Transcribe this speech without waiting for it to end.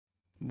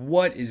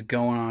What is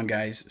going on,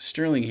 guys?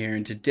 Sterling here,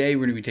 and today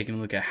we're going to be taking a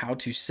look at how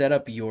to set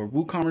up your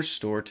WooCommerce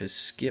store to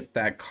skip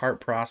that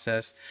cart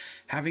process.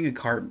 Having a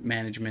cart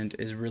management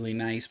is really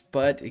nice,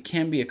 but it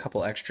can be a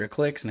couple extra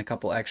clicks and a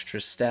couple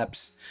extra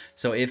steps.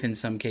 So if in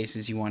some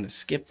cases you want to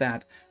skip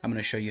that, I'm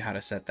going to show you how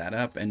to set that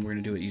up, and we're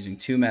going to do it using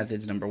two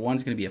methods. Number one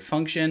is going to be a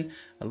function,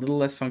 a little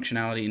less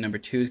functionality, and number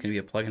two is going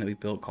to be a plugin that we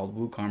built called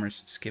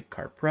WooCommerce Skip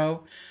Cart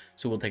Pro.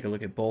 So we'll take a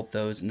look at both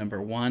those.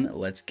 Number one,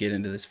 let's get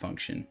into this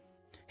function.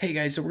 Hey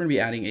guys, so we're going to be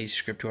adding a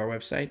script to our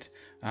website,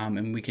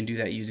 and we can do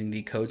that using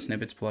the code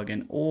snippets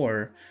plugin,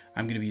 or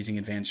I'm going to be using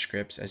advanced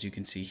scripts, as you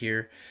can see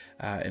here,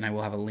 and I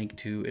will have a link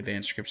to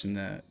advanced scripts in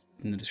the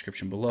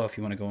description below if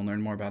you want to go and learn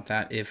more about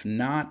that. If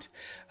not,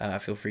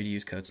 feel free to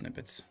use code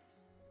snippets.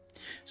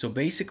 So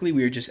basically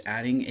we are just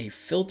adding a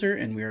filter,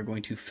 and we are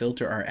going to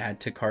filter our add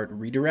to cart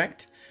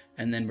redirect,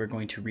 and then we're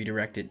going to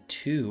redirect it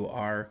to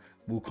our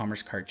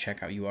WooCommerce cart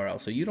checkout URL.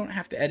 So you don't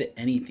have to edit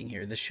anything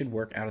here. This should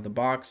work out of the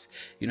box.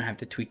 You don't have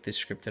to tweak this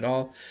script at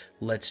all.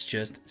 Let's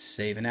just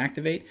save and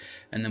activate,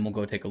 and then we'll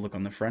go take a look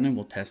on the front end.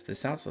 We'll test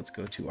this out. So let's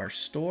go to our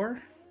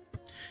store.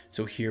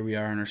 So here we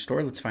are in our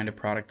store. Let's find a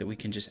product that we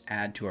can just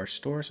add to our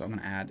store. So I'm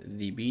going to add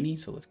the beanie.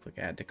 So let's click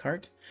add to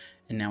cart.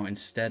 And now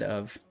instead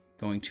of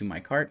going to my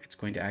cart, it's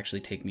going to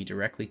actually take me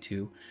directly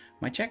to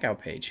my checkout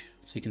page.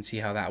 So you can see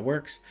how that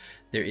works.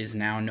 There is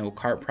now no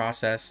cart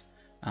process.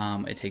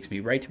 It takes me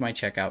right to my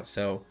checkout.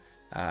 So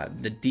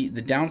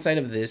the downside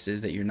of this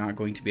is that you're not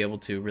going to be able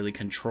to really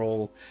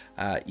control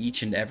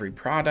each and every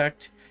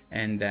product,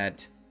 and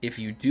that if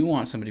you do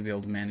want somebody to be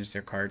able to manage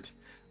their cart,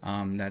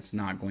 it's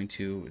not going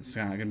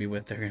to be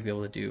what they're going to be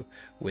able to do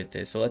with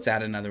this. So let's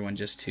add another one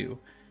just to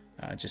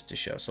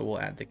show. So we'll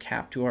add the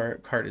cap to our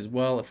cart as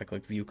well. If I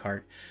click view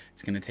cart,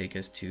 it's going to take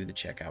us to the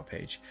checkout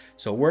page.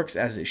 So it works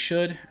as it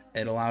should.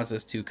 It allows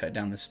us to cut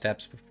down the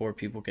steps before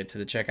people get to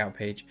the checkout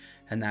page,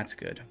 and that's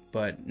good.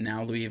 But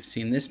now that we have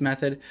seen this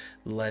method,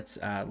 let's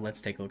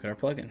take a look at our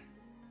plugin.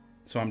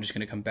 So I'm just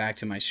going to come back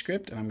to my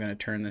script, and I'm going to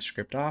turn the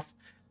script off,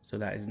 so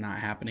that is not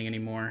happening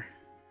anymore.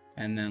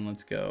 And then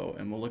let's go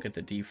and we'll look at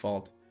the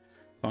default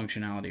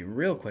functionality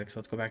real quick. So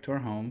let's go back to our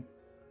home.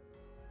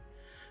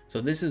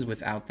 So this is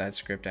without that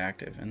script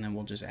active, and then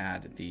we'll just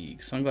add the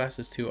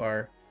sunglasses to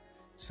our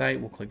site.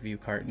 We'll click view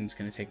cart, and it's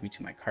going to take me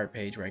to my cart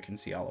page where I can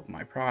see all of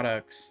my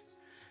products.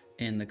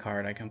 In the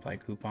cart, I can apply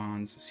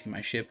coupons, see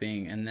my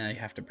shipping, and then I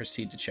have to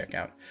proceed to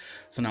checkout.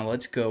 So now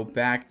let's go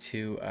back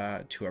to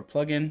our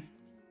plugin.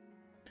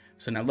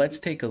 So now let's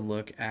take a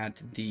look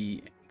at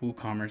the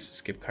WooCommerce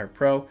Skip Cart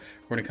Pro.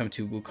 We're going to come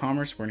to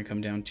WooCommerce. We're going to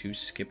come down to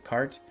Skip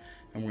Cart,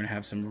 and we're going to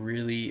have some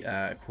really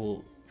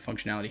cool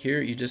functionality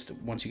here. You just,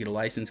 once you get a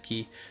license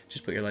key,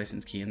 just put your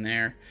license key in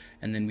there,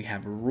 and then we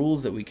have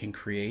rules that we can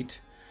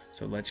create.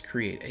 So let's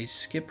create a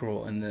skip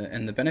rule, and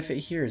the benefit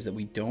here is that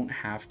we don't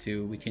have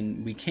to, we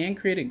can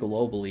create it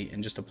globally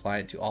and just apply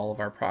it to all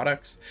of our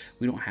products.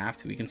 We don't have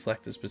to. We can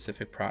select a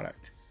specific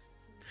product.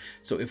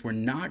 So if we're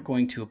not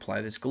going to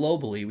apply this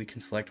globally, we can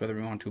select whether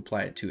we want to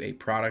apply it to a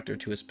product or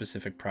to a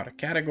specific product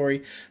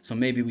category. So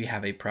maybe we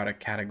have a product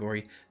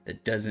category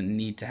that doesn't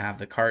need to have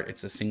the cart.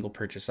 It's a single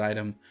purchase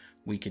item.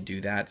 We could do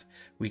that.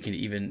 We could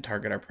even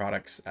target our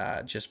products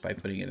just by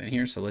putting it in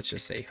here. So let's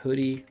just say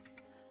hoodie.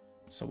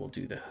 So we'll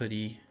do the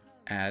hoodie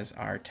as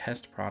our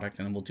test product,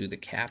 and then we'll do the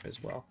cap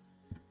as well.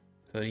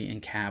 Hoodie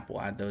and cap,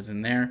 we'll add those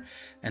in there,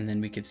 and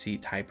then we could see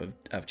type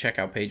of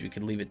checkout page. We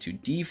could leave it to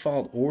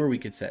default, or we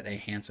could set a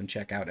handsome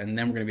checkout, and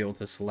then we're going to be able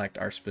to select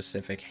our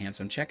specific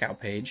handsome checkout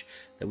page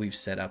that we've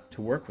set up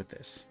to work with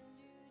this.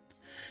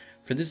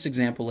 For this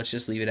example, let's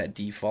just leave it at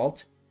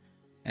default,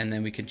 and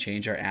then we can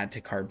change our add to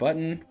cart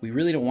button. We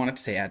really don't want it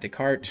to say add to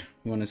cart.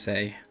 We want to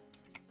say,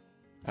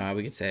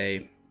 we could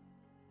say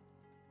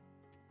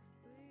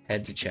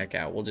head to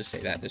checkout. We'll just say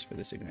that just for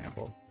this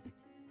example,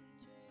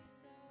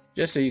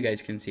 just so you guys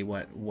can see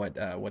what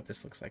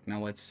this looks like. Now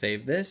let's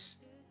save this.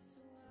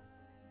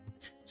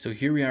 So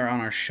here we are on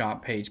our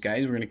shop page,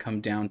 guys. We're going to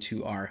come down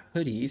to our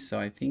hoodie.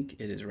 So I think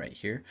it is right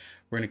here.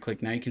 We're going to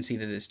click. Now you can see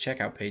that this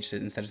checkout page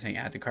says, instead of saying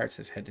add to cart,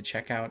 says head to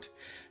checkout.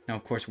 Now,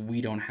 of course,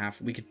 we don't have,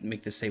 we could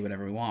make this say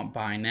whatever we want.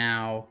 Buy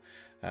now,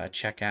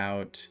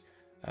 checkout,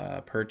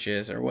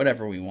 purchase, or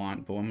whatever we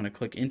want. But I'm going to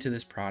click into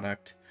this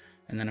product,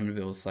 and then I'm going to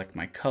be able to select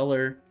my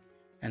color.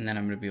 And then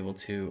I'm going to be able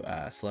to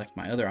select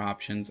my other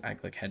options. I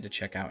click head to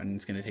checkout, and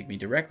it's going to take me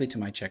directly to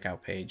my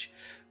checkout page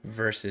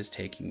versus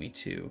taking me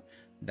to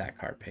that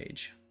cart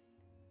page.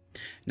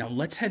 Now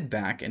let's head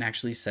back and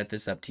actually set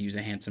this up to use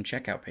a handsome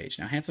checkout page.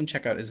 Now handsome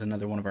checkout is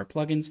another one of our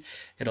plugins.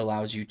 It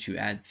allows you to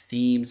add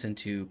themes and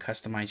to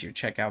customize your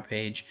checkout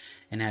page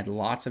and add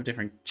lots of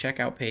different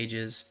checkout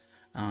pages.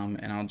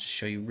 And I'll just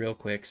show you real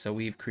quick. So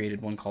we've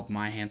created one called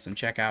My Handsome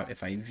Checkout.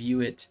 If I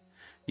view it,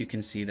 you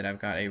can see that I've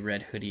got a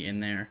red hoodie in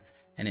there,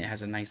 and it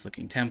has a nice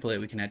looking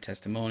template. We can add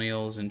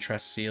testimonials and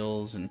trust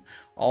seals and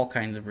all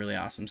kinds of really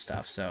awesome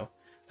stuff. So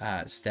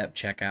step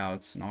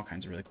checkouts and all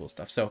kinds of really cool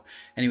stuff. So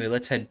anyway,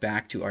 let's head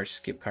back to our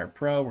Skip Cart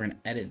Pro. We're going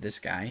to edit this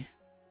guy.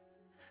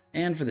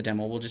 And for the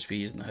demo, we'll just be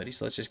using the hoodie.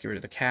 So let's just get rid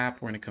of the cap.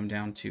 We're going to come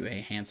down to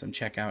a handsome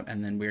checkout,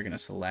 and then we're going to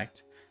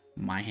select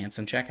My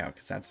Handsome Checkout,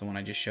 because that's the one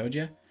I just showed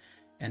you.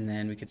 And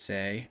then we could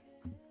say,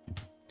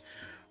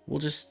 we'll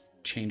just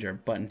change our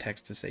button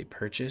text to say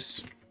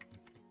purchase.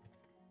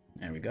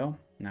 There we go.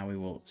 Now we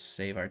will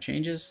save our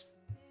changes.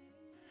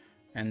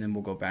 And then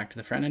we'll go back to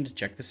the front end to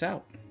check this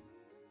out.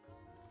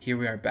 Here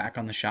we are back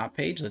on the shop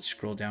page. Let's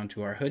scroll down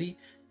to our hoodie.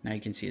 Now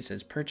you can see it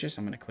says purchase.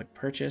 I'm going to click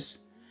purchase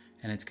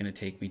and it's going to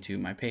take me to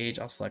my page.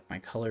 I'll select my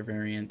color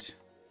variant,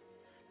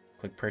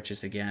 click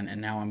purchase again,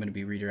 and now I'm going to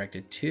be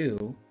redirected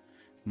to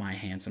my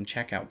Handsome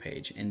Checkout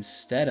page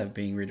instead of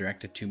being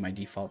redirected to my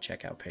default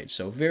checkout page.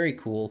 So very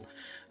cool.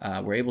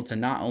 We're able to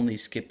not only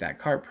skip that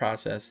cart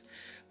process,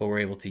 but we're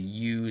able to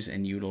use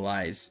and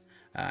utilize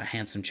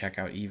Handsome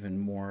Checkout even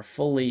more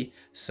fully.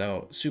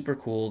 So super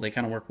cool. They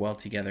kind of work well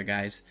together,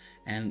 guys.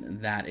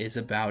 And that is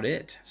about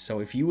it. So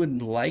if you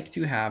would like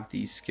to have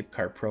the Skip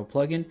Cart Pro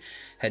plugin,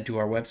 head to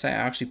our website. I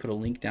actually put a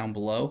link down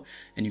below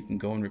and you can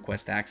go and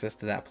request access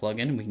to that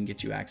plugin and we can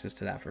get you access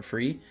to that for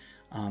free.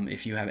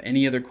 If you have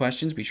any other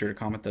questions, be sure to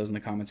comment those in the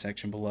comment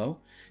section below.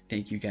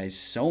 Thank you guys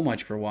so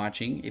much for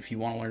watching. If you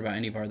want to learn about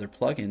any of our other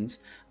plugins,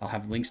 I'll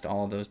have links to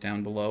all of those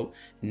down below,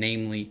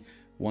 namely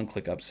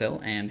One-Click Upsell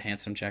and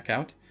Handsome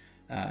Checkout.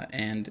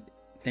 And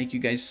thank you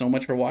guys so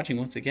much for watching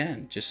once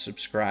again. Just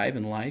subscribe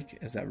and like,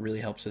 as that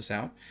really helps us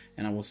out,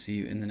 and I will see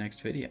you in the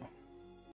next video.